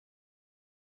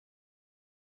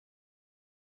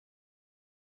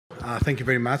Thank you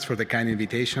very much for the kind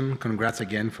invitation. Congrats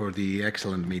again for the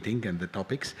excellent meeting and the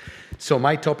topics. So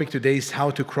my topic today is how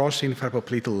to cross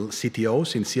infrapopliteal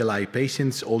CTOs in CLI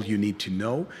patients, all you need to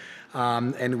know.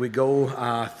 And we go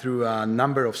through a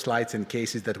number of slides and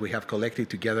cases that we have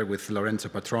collected together with Lorenzo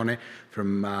Patrone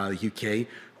from UK,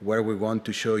 where we want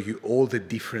to show you all the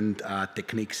different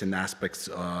techniques and aspects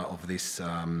of this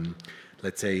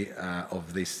let's say,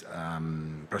 of these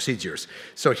procedures.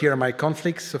 So here are my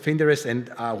conflicts of interest, and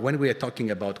when we are talking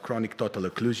about chronic total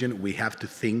occlusion, we have to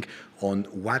think on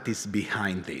what is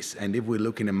behind this. And if we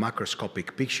look in a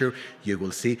macroscopic picture, you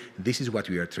will see this is what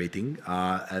we are treating.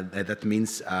 That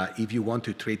means if you want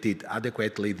to treat it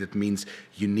adequately, that means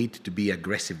you need to be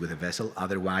aggressive with the vessel.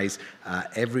 Otherwise,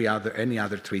 any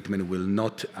other treatment will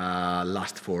not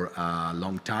last for a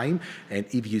long time. And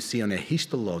if you see on a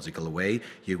histological way,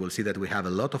 you will see that we have a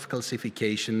lot of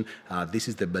calcification. This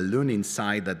is the balloon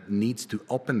inside that needs to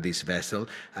open this vessel.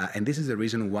 And this is the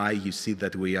reason why you see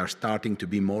that we are starting to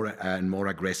be more and more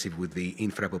aggressive with the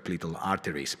infrapopliteal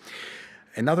arteries.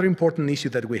 Another important issue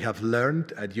that we have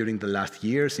learned during the last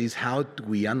years is how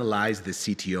we analyze the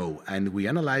CTO. And we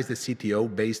analyze the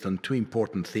CTO based on two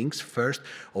important things. First,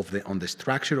 on the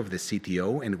structure of the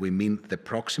CTO, and we mean the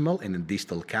proximal and the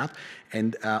distal cap.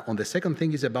 And on the second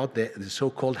thing is about the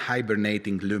so-called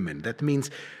hibernating lumen. That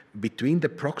means between the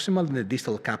proximal and the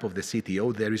distal cap of the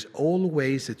CTO, there is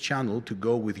always a channel to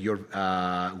go with your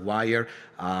wire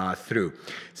through.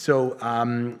 So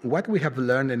what we have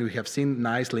learned, and we have seen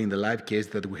nicely in the live case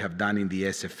that we have done in the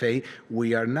SFA,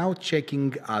 we are now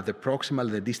checking the proximal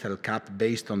and the distal cap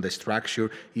based on the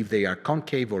structure, if they are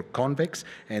concave or convex,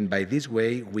 and by this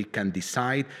way we can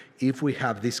decide if we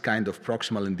have this kind of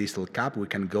proximal and distal cap, we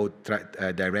can go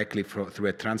directly through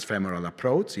a transfemoral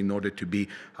approach in order to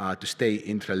stay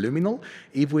intraluminal.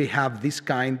 If we have this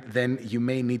kind, then you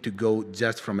may need to go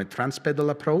just from a transpedal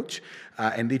approach.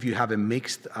 And if you have a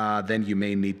mixed, then you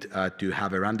may need to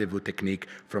have a rendezvous technique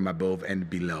from above and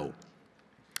below.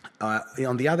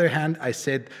 On the other hand, I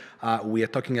said we are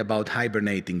talking about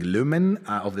hibernating lumen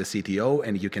of the CTO,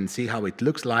 and you can see how it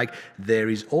looks like. There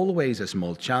is always a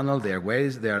small channel. There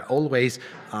are always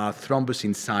thrombus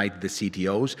inside the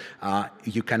CTOs.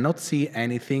 You cannot see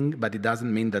anything, but it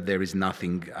doesn't mean that there is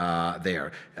nothing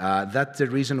there. That's the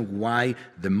reason why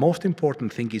the most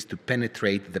important thing is to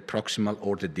penetrate the proximal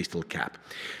or the distal cap.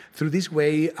 Through this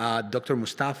way, Dr.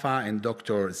 Mustafa and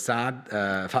Dr.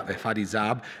 Fadi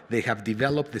Zab, they have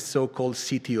developed the so-called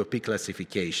CTOP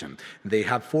classification. They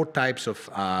have 4 types of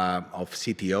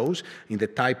CTOs. In the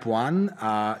type 1,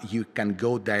 you can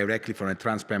go directly through a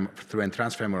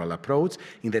transfemoral approach.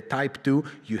 In the type 2,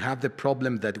 you have the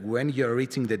problem that when you're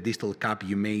reaching the distal cap,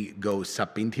 you may go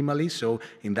subintimally. So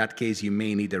in that case, you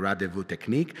may need a rendezvous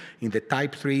technique. In the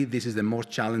type 3, this is the most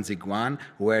challenging one,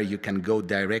 where you can go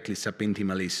directly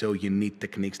subintimally. So you need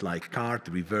techniques like CART,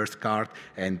 reverse CART,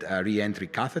 and re-entry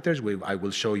catheters. I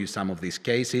will show you some of these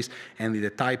cases. And in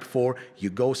the type 4, you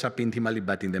go subintimally,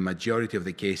 but in the majority of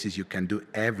the cases, you can do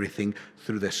everything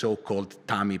through the so-called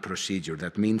TAMI procedure.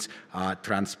 That means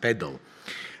transpedal.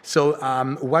 So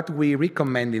what we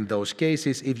recommend in those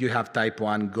cases, if you have type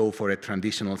 1, go for a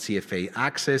traditional CFA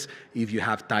access. If you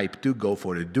have type 2, go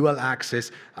for a dual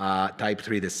access. Type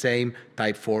 3, the same.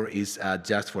 Type 4 is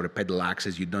just for a pedal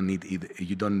access. You don't need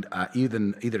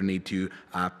either need to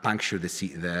puncture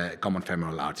the common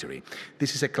femoral artery.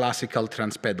 This is a classical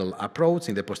transpedal approach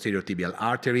in the posterior tibial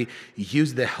artery.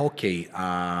 Use the Hockey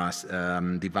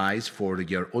device for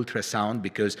your ultrasound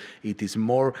because it is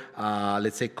more,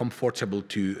 let's say, comfortable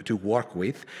to work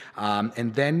with,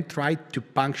 and then try to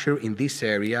puncture in this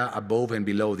area above and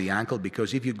below the ankle,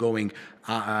 because if you're going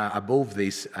above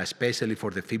this, especially for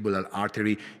the fibular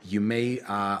artery, you may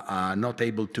not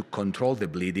able to control the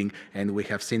bleeding, and we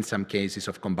have seen some cases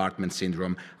of compartment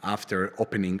syndrome after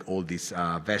opening all these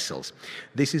vessels.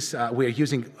 This is we're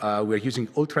using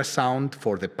ultrasound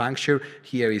for the puncture.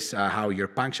 Here is how you're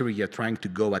puncturing. You're trying to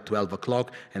go at 12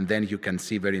 o'clock, and then you can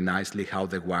see very nicely how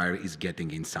the wire is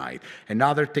getting inside.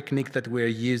 Another technique that we're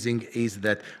using is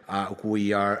that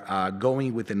we are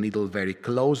going with the needle very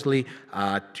closely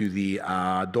to the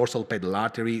dorsal pedal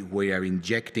artery. We are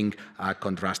injecting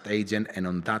contrast agent, and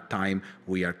on that time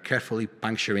we are carefully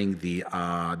puncturing the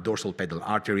dorsal pedal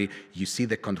artery. You see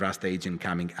the contrast agent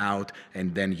coming out,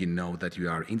 and then you know that you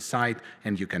are inside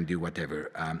and you can do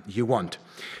whatever you want.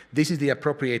 This is the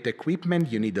appropriate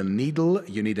equipment. You need a needle,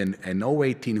 you need an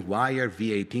 018 wire,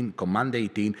 V18, command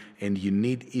 18, and you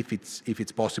need, if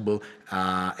it's possible,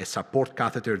 a support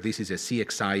catheter. This is a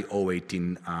CXI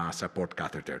 018 support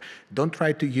catheter. Don't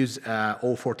try to use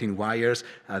all 14 wires,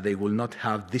 they will not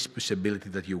have this possibility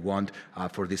that you want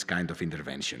for this kind of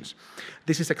interventions.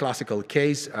 This is a classical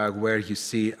case where you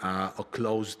see a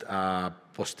closed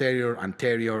posterior,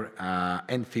 anterior,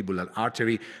 and fibular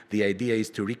artery. The idea is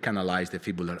to recanalize the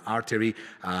fibular artery,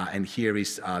 and here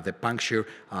is the puncture.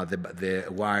 The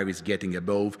wire is getting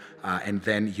above, and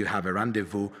then you have a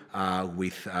rendezvous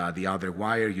with the other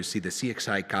wire. You see the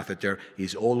CXI catheter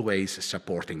is always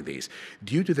supporting this.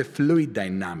 Due to the fluid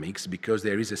dynamics, because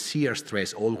there is a shear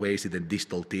stress always in the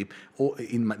distal tip,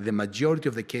 in the majority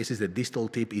of the cases, the distal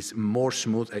tip is more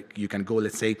smooth. You can go,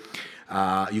 let's say,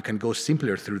 you can go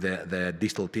simpler through the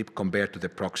distal tip compared to the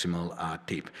proximal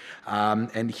tip.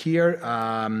 And here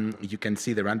you can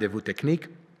see the rendezvous technique,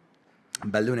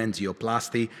 balloon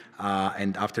angioplasty,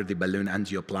 and after the balloon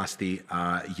angioplasty,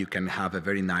 you can have a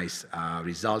very nice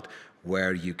result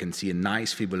where you can see a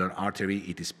nice fibular artery.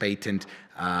 It is patent,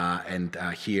 and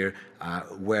here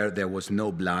where there was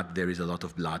no blood, there is a lot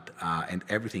of blood, and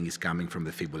everything is coming from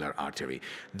the fibular artery.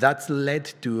 That's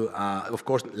led to, of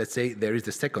course, let's say there is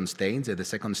the second stage. The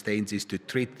second stage is to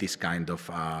treat this kind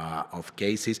of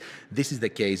cases. This is the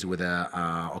case with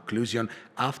occlusion.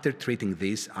 After treating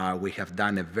this, we have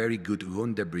done a very good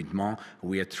wound debridement.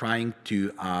 We are trying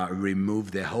to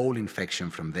remove the whole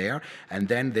infection from there, and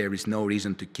then there is no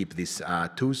reason to keep this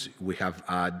tooth. We have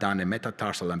done a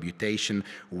metatarsal amputation.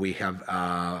 We have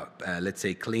let's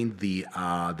say, cleaned the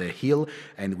heel,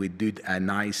 and we did a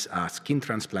nice skin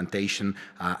transplantation.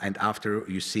 And after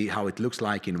you see how it looks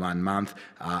like in 1 month,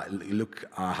 look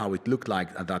how it looked like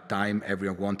at that time.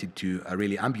 Everyone wanted to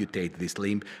really amputate this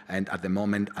limb, and at the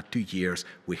moment, at 2 years,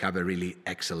 we have a really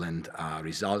excellent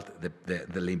result.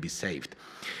 The limb is saved.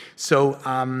 So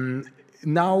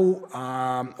now,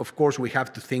 of course, we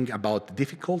have to think about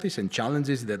difficulties and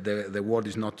challenges, that the world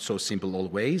is not so simple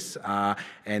always.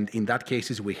 And in that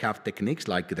cases, we have techniques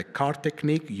like the card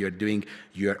technique.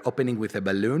 You're opening with a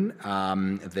balloon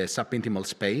the subintimal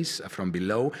space from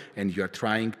below, and you're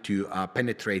trying to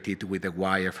penetrate it with a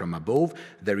wire from above.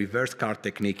 The reverse card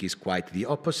technique is quite the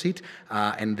opposite.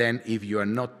 And then if you are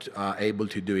not able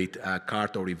to do it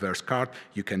card or reverse card,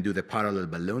 you can do the parallel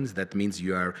balloons. That means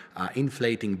you are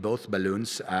inflating both balloons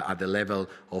at the level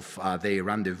of their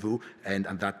rendezvous, and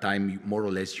at that time, more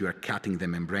or less, you are cutting the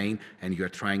membrane, and you are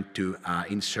trying to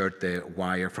insert the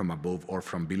wire from above or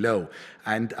from below.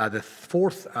 And the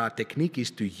fourth technique is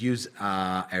to use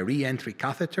a re-entry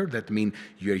catheter. That means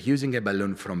you are using a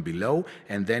balloon from below,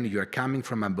 and then you are coming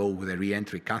from above with a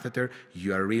re-entry catheter.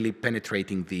 You are really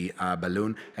penetrating the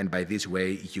balloon, and by this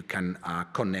way, you can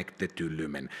connect the two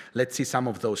lumen. Let's see some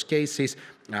of those cases.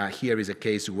 Here is a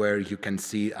case where you can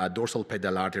see a dorsal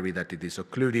pedal artery that it is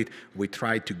occluded. We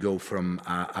try to go from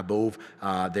above.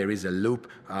 There is a loop.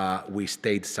 We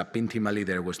stayed subintimally.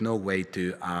 There was no way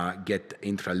to get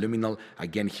intraluminal.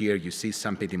 Again, here you see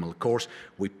subintimal course.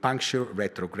 We puncture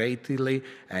retrogradely,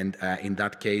 and in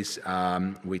that case,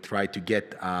 we try to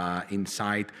get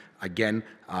inside. Again,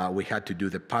 we had to do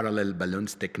the parallel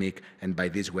balloons technique, and by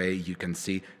this way, you can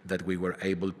see that we were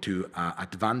able to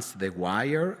advance the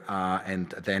wire, and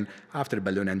then after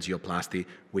balloon angioplasty,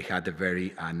 we had a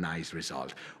very nice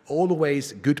result.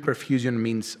 Always, good perfusion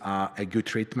means a good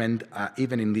treatment.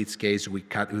 Even in this case, we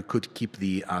could keep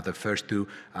the first two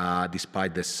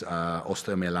despite this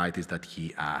osteomyelitis that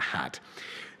he had.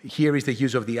 Here is the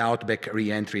use of the Outback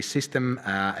re-entry system.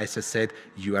 As I said,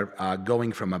 you are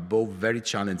going from above, very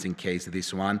challenging case,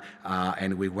 this one,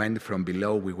 and we went from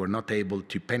below. We were not able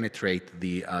to penetrate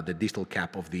the distal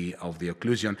cap of the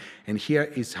occlusion, and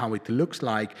here is how it looks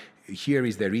like. Here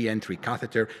is the re-entry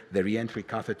catheter. The re-entry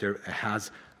catheter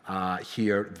has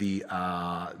here the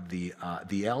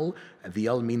L. The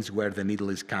L means where the needle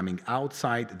is coming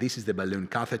outside. This is the balloon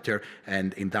catheter,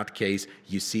 and in that case,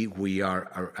 you see we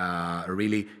are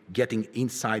really getting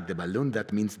inside the balloon.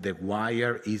 That means the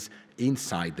wire is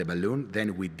inside the balloon.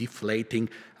 Then we're deflating.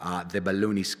 The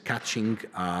balloon is catching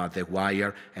the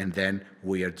wire, and then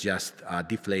we are just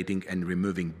deflating and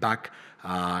removing back,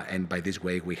 and by this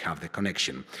way, we have the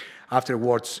connection.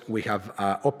 Afterwards, we have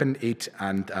opened it,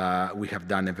 and we have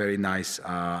done a very nice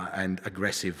and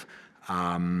aggressive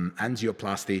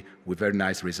angioplasty with very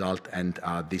nice result, and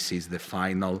this is the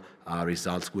final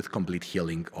results with complete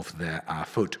healing of the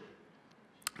foot.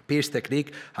 Pierce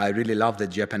technique, I really love the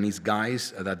Japanese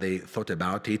guys that they thought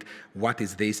about it. What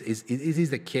is this? It is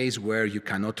the case where you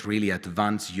cannot really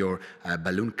advance your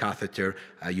balloon catheter.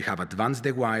 You have advanced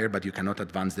the wire, but you cannot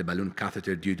advance the balloon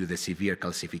catheter due to the severe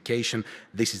calcification.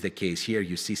 This is the case here.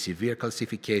 You see severe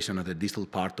calcification of the distal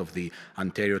part of the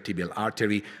anterior tibial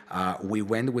artery. We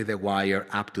went with the wire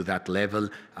up to that level,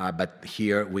 but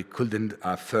here we couldn't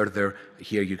further.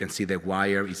 Here you can see the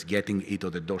wire is getting into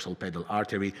the dorsal pedal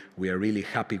artery. We are really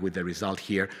happy with the result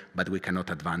here, but we cannot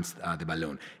advance the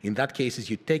balloon. In that case,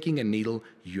 you're taking a needle,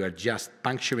 you are just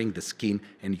puncturing the skin,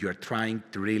 and you are trying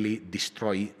to really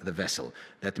destroy the vessel.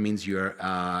 That means you're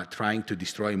trying to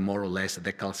destroy more or less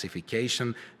the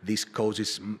calcification. This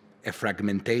causes a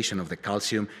fragmentation of the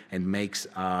calcium and makes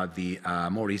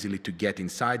more easily to get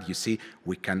inside. You see,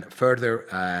 we can further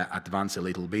advance a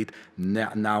little bit.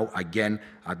 Now again,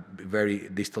 at very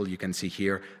distal, you can see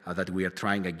here that we are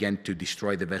trying again to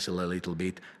destroy the vessel a little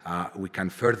bit. We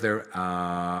can further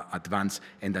advance,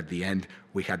 and at the end,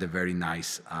 we had a very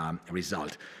nice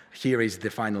result. Here is the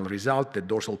final result. The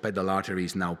dorsal pedal artery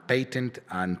is now patent,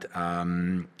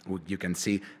 and you can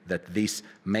see that this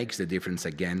makes the difference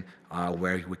again,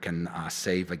 where we can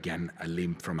save again a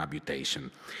limb from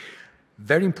amputation.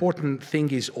 Very important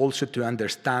thing is also to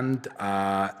understand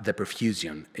the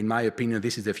perfusion. In my opinion,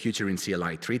 this is the future in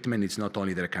CLI treatment. It's not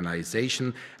only the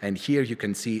recanalization, and here you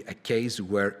can see a case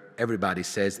where everybody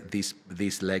says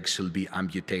this leg should be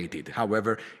amputated.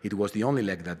 However, it was the only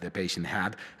leg that the patient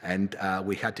had, and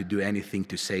we had to do anything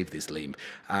to save this limb.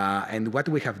 And what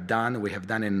we have done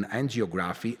an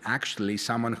angiography. Actually,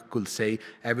 someone could say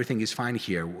everything is fine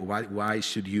here. Why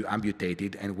should you amputate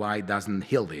it, and why doesn't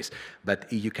heal this?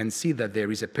 But you can see that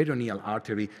there is a peroneal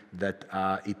artery that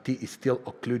it is still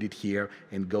occluded here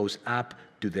and goes up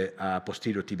to the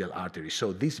posterior tibial artery.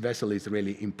 So this vessel is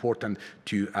really important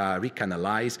to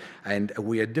recanalize, and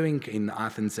we are doing in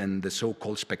Athens and the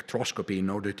so-called spectroscopy in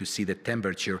order to see the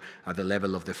temperature at the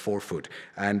level of the forefoot.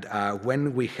 And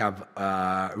when we have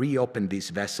reopened this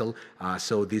vessel,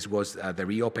 so this was the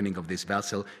reopening of this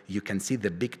vessel, you can see the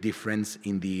big difference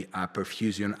in the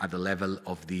perfusion at the level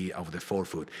of the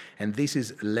forefoot. And this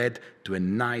is led to a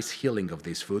nice healing of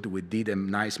this foot. We did a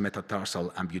nice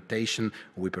metatarsal amputation.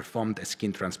 We performed a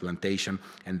skin transplantation,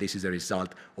 and this is a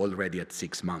result already at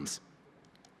 6 months.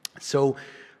 So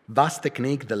VAS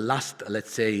technique, the last,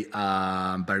 let's say,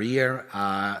 barrier,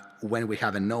 when we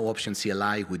have a no-option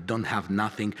CLI, we don't have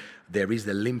nothing. There is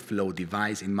the lymph flow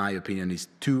device, in my opinion, is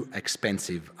too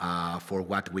expensive for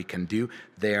what we can do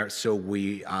there. So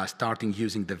we are starting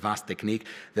using the VAS technique.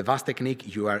 The VAS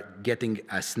technique, you are getting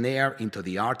a snare into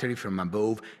the artery from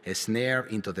above, a snare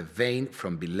into the vein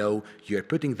from below. You're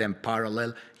putting them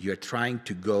parallel. You're trying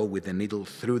to go with the needle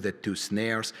through the two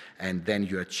snares, and then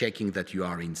you're checking that you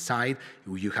are inside.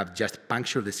 You have just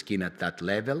punctured the skin at that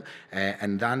level,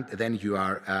 and then you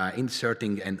are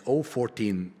inserting an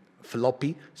 014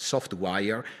 floppy soft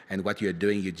wire, and what you're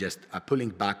doing, you're just pulling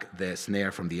back the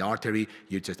snare from the artery,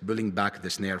 you're just pulling back the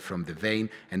snare from the vein,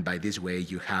 and by this way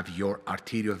you have your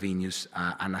arteriovenous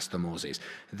anastomosis.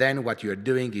 Then what you're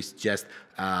doing is just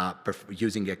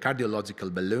using a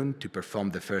cardiological balloon to perform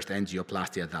the first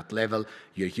angioplasty at that level.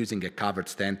 You're using a covered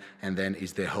stent, and then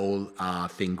is the whole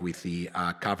thing with the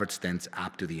covered stents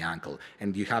up to the ankle.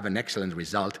 And you have an excellent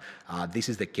result. This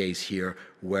is the case here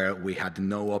where we had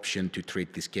no option to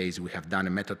treat this case. We have done a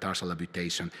metatarsal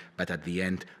amputation, but at the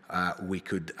end, we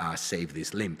could save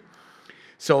this limb.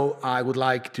 So I would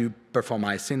like to perform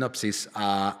my synopsis.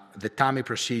 The TAMI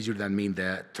procedure, that means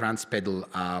the transpedal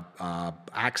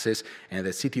access, and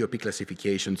the CTOP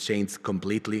classification changed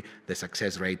completely the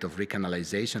success rate of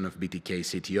recanalization of BTK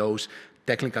CTOs.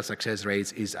 Technical success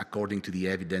rates is, according to the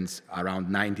evidence, around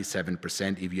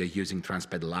 97% if you're using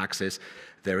transpedal access.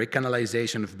 The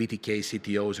recanalization of BTK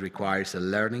CTOs requires a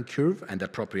learning curve and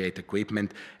appropriate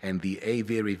equipment, and the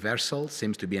AV reversal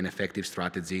seems to be an effective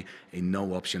strategy in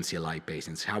no-option CLI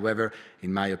patients. However,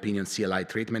 in my opinion, CLI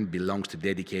treatment belongs to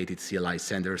dedicated CLI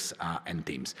centers and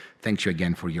teams. Thank you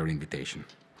again for your invitation.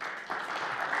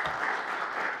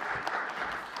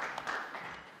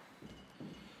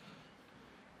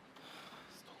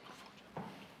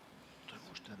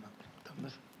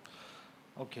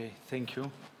 Okay, thank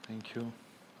you,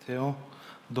 Theo.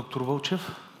 Dr. Volchev,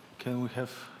 can we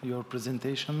have your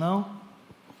presentation now?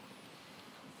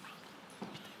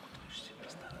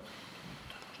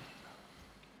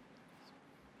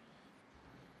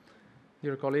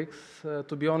 Dear colleagues,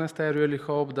 to be honest, I really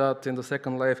hope that in the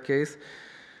second live case,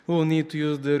 we will need to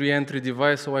use the re-entry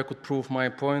device so I could prove my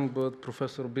point, but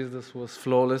Professor Bisdas was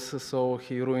flawless, so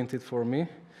he ruined it for me.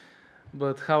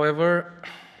 But however,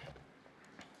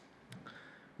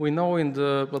 We know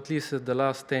at least in the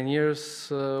last 10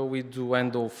 years, we do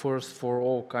endo first for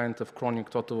all kinds of chronic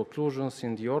total occlusions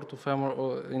in the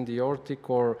aortic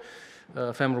or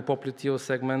femoral-popliteal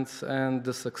segments, and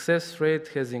the success rate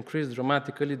has increased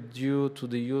dramatically due to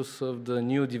the use of the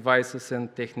new devices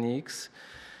and techniques.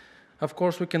 Of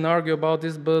course, we can argue about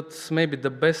this, but maybe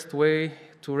the best way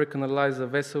to recanalize a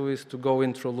vessel is to go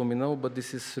intraluminal, but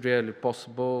this is rarely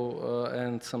possible,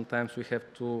 and sometimes we have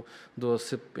to do a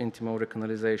subintimal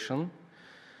recanalization.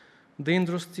 The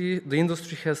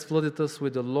industry has flooded us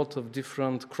with a lot of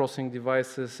different crossing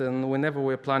devices, and whenever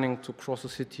we're planning to cross a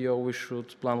CTO, we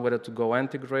should plan whether to go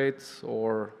antegrade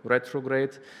or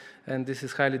retrograde, and this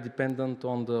is highly dependent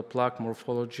on the plaque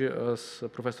morphology, as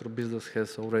Professor Bisdas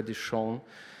has already shown.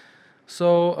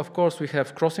 So, of course, we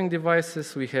have crossing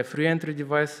devices, we have re-entry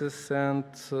devices, and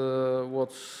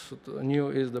what's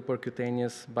new is the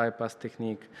percutaneous bypass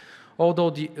technique. Although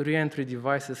the re-entry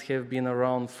devices have been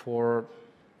around for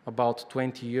about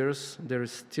 20 years, there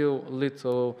is still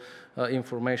little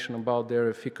information about their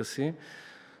efficacy.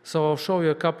 So I'll show you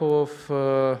a couple of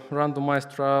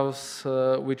randomized trials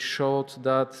which showed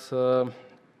that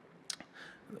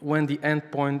when the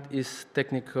endpoint is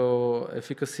technical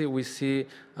efficacy, we see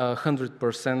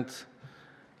 100%.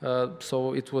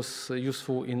 So it was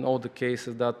useful in all the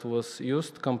cases that was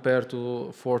used, compared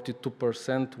to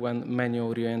 42% when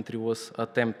manual re-entry was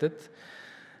attempted.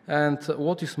 And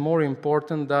what is more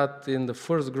important, that in the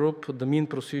first group, the mean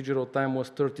procedural time was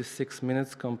 36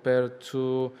 minutes compared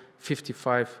to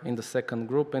 55 in the second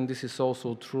group, and this is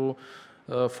also true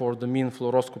for the mean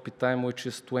fluoroscopy time, which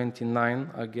is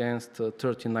 29 against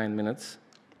 39 minutes.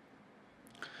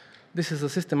 This is a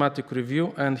systematic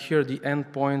review, and here the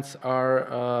endpoints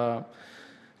are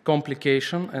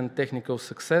complication and technical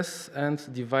success,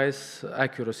 and device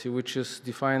accuracy, which is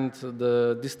defined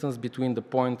the distance between the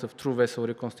point of true vessel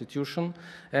reconstitution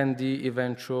and the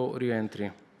eventual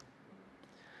re-entry.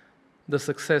 The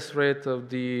success rate of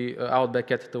the outback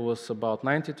catheter was about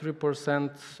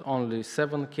 93%. Only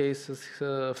 7 cases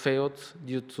failed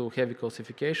due to heavy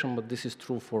calcification, but this is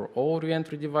true for all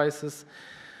re-entry devices.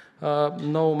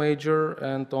 No major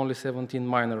and only 17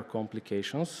 minor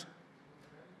complications.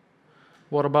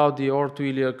 What about the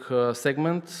aortoiliac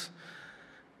segment?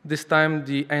 This time,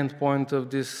 the endpoint of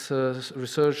this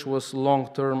research was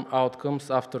long-term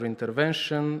outcomes after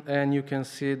intervention, and you can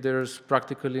see there's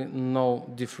practically no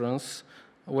difference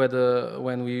whether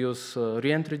when we use a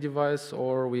re-entry device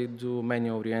or we do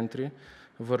manual re-entry,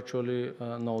 virtually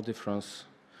no difference.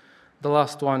 The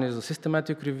last one is a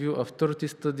systematic review of 30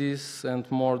 studies and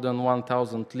more than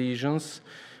 1,000 lesions,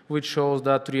 which shows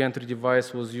that re-entry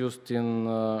device was used in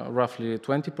roughly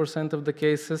 20% of the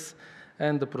cases,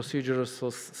 and the procedural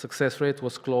success rate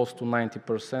was close to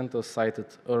 90%, as cited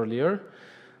earlier.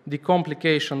 The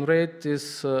complication rate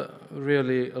is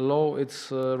really low.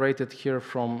 It's rated here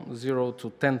from 0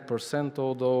 to 10%,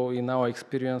 although in our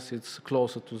experience it's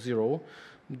closer to 0.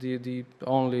 The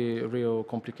only real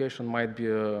complication might be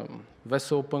a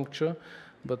vessel puncture,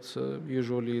 but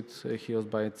usually it heals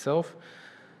by itself.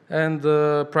 And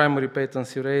the primary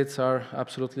patency rates are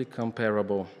absolutely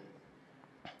comparable.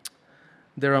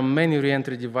 There are many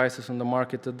re-entry devices on the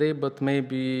market today, but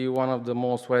maybe one of the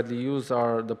most widely used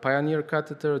are the Pioneer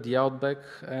catheter, the Outback,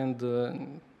 and the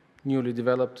newly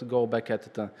developed Go-Back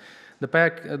catheter.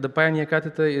 The Pioneer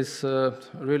catheter is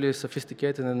really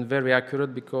sophisticated and very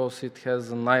accurate because it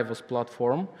has an IVUS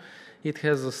platform. It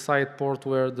has a side port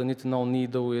where the nitinol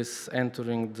needle is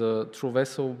entering the true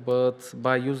vessel, but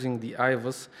by using the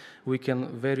IVUS, we can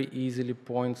very easily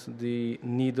point the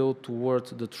needle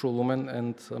towards the true lumen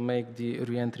and make the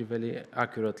re-entry very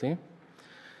accurately.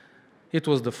 It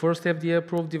was the first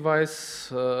FDA-approved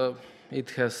device. It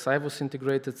has IVUS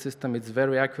integrated system. It's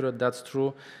very accurate, that's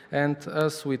true. And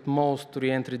as with most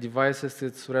re-entry devices,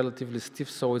 it's relatively stiff,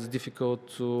 so it's difficult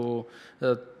to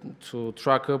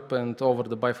track up and over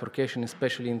the bifurcation,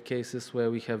 especially in cases where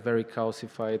we have very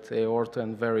calcified aorta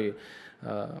and very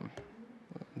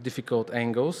difficult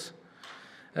angles.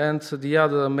 And the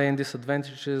other main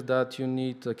disadvantage is that you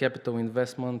need a capital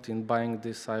investment in buying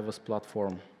this IVUS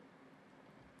platform.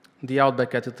 The Outback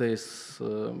catheter is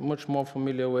much more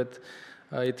familiar with.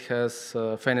 It has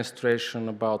fenestration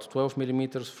about 12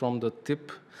 millimeters from the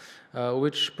tip,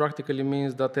 which practically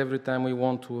means that every time we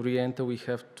want to re-enter, we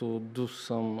have to do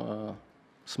some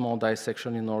small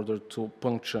dissection in order to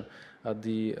puncture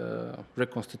the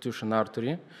reconstitution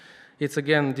artery. It's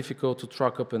again difficult to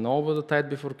track up and over the tight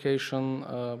bifurcation.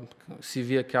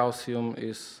 Severe calcium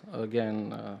is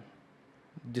again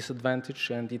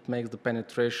disadvantage, and it makes the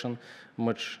penetration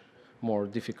much more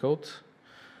difficult.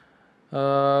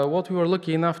 What we were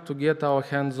lucky enough to get our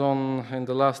hands on in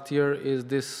the last year is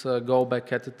this go-back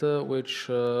catheter, which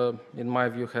in my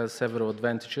view has several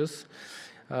advantages.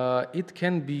 It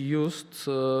can be used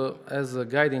as a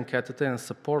guiding catheter and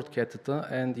support catheter,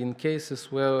 and in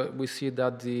cases where we see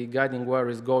that the guiding wire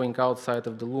is going outside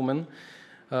of the lumen,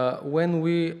 when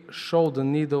we show the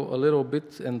needle a little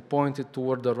bit and point it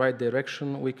toward the right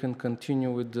direction, we can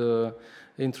continue with the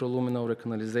intraluminal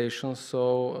recanalization.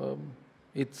 So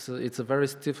it's a very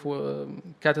stiff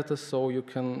catheter, so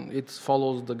it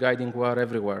follows the guiding wire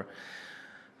everywhere.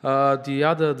 The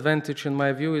other advantage, in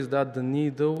my view, is that the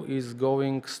needle is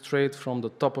going straight from the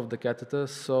top of the catheter,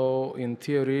 so in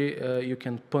theory, you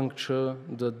can puncture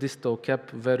the distal cap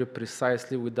very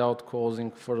precisely without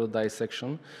causing further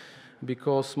dissection,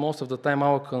 because most of the time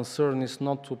our concern is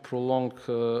not to prolong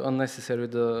unnecessarily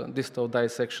the distal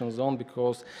dissection zone,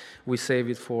 because we save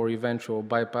it for eventual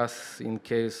bypass in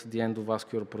case the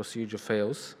endovascular procedure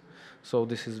fails. So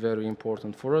this is very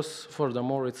important for us.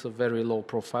 Furthermore, it's a very low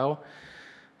profile,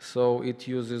 so it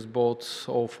uses both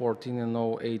 014 and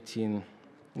 018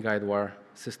 guide wire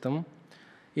system.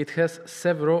 It has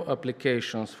several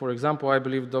applications. For example, I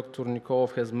believe Dr.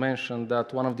 Nikolov has mentioned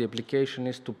that one of the applications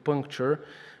is to puncture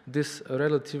this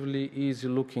relatively easy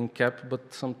looking cap,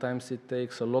 but sometimes it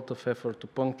takes a lot of effort to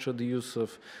puncture, the use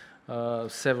of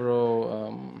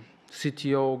several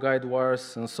CTO guide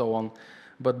wires and so on.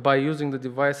 But by using the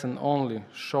device and only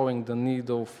showing the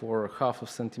needle for ½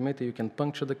 centimeter, you can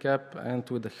puncture the cap, and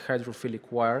with the hydrophilic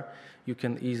wire, you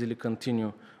can easily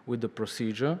continue with the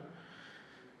procedure.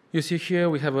 You see here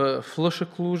we have a flush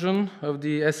occlusion of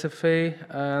the SFA,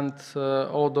 and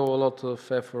although a lot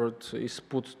of effort is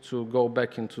put to go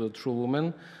back into the true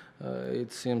lumen,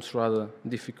 it seems rather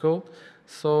difficult.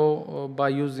 So by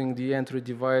using the entry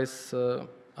device,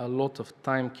 a lot of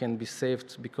time can be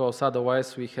saved, because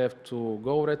otherwise we have to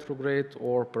go retrograde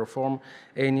or perform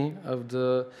any of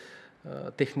the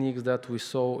techniques that we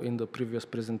saw in the previous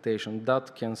presentation.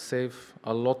 That can save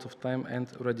a lot of time and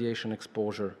radiation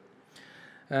exposure.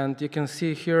 And you can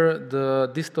see here the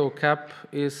distal cap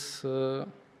is,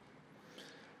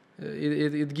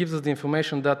 it gives us the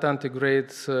information that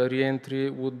antegrade re-entry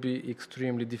would be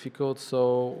extremely difficult,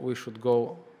 so we should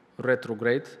go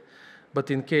retrograde. But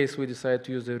in case we decide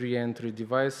to use a re-entry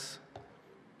device,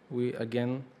 we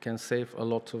again can save a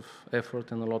lot of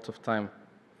effort and a lot of time.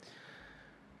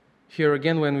 Here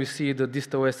again, when we see the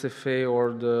distal SFA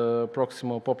or the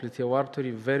proximal popliteal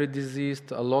artery, very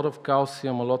diseased, a lot of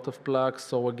calcium, a lot of plaques.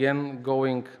 So again,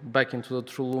 going back into the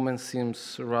true lumen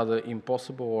seems rather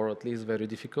impossible, or at least very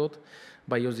difficult.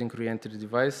 By using re-entry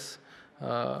device,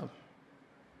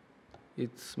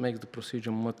 it makes the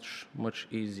procedure much, much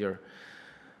easier.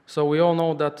 So we all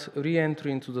know that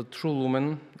re-entry into the true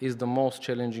lumen is the most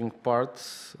challenging part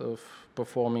of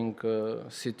performing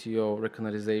CTO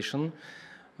recanalization.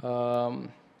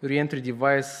 Re-entry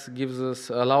device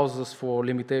allows us for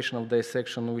limitation of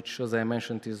dissection, which, as I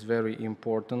mentioned, is very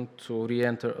important to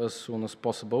re-enter as soon as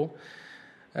possible.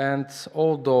 And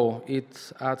although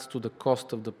it adds to the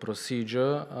cost of the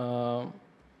procedure,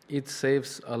 it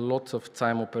saves a lot of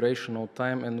time, operational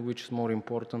time, and which is more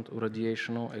important,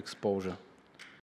 radiational exposure.